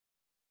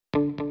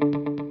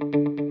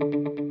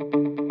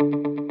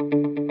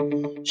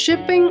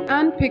Shipping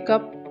and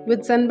pickup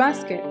with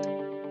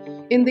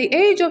Zenbasket. In the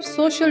age of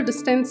social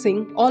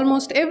distancing,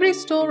 almost every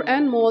store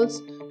and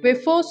malls were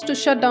forced to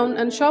shut down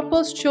and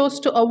shoppers chose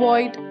to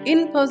avoid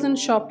in-person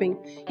shopping,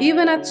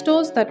 even at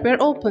stores that were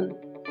open.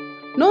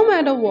 No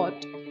matter what,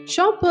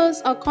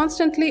 shoppers are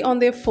constantly on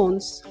their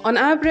phones. On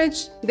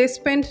average, they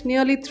spend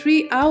nearly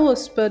 3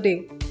 hours per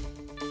day.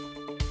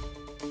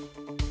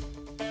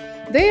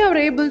 They are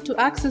able to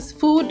access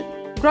food,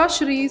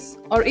 groceries,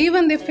 or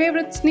even their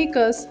favorite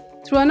sneakers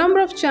through a number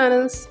of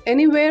channels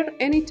anywhere,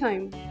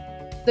 anytime.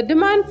 The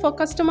demand for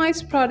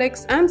customized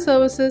products and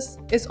services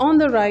is on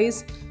the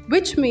rise,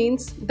 which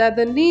means that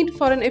the need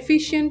for an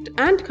efficient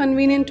and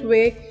convenient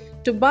way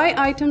to buy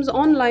items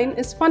online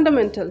is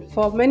fundamental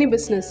for many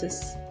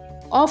businesses.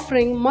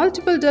 Offering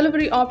multiple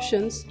delivery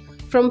options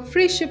from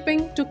free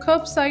shipping to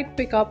curbside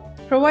pickup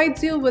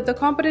provides you with a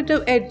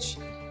competitive edge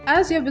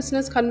as your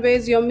business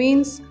conveys your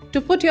means to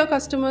put your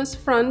customers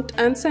front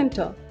and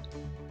center.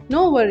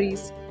 No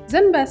worries,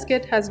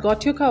 Zenbasket has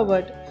got you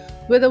covered.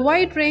 With a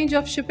wide range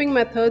of shipping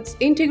methods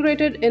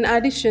integrated in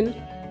addition,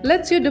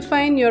 lets you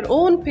define your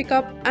own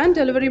pickup and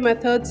delivery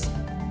methods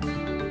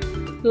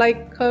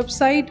like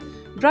curbside,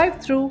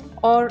 drive-through,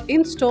 or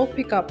in-store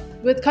pickup.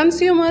 With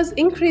consumers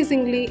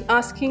increasingly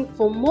asking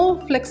for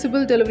more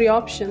flexible delivery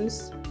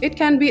options, it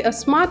can be a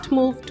smart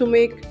move to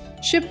make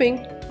shipping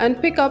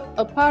and pickup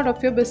a part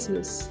of your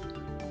business.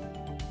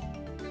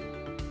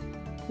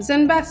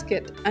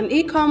 Zenbasket, an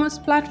e-commerce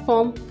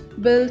platform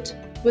built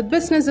with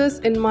businesses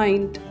in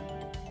mind.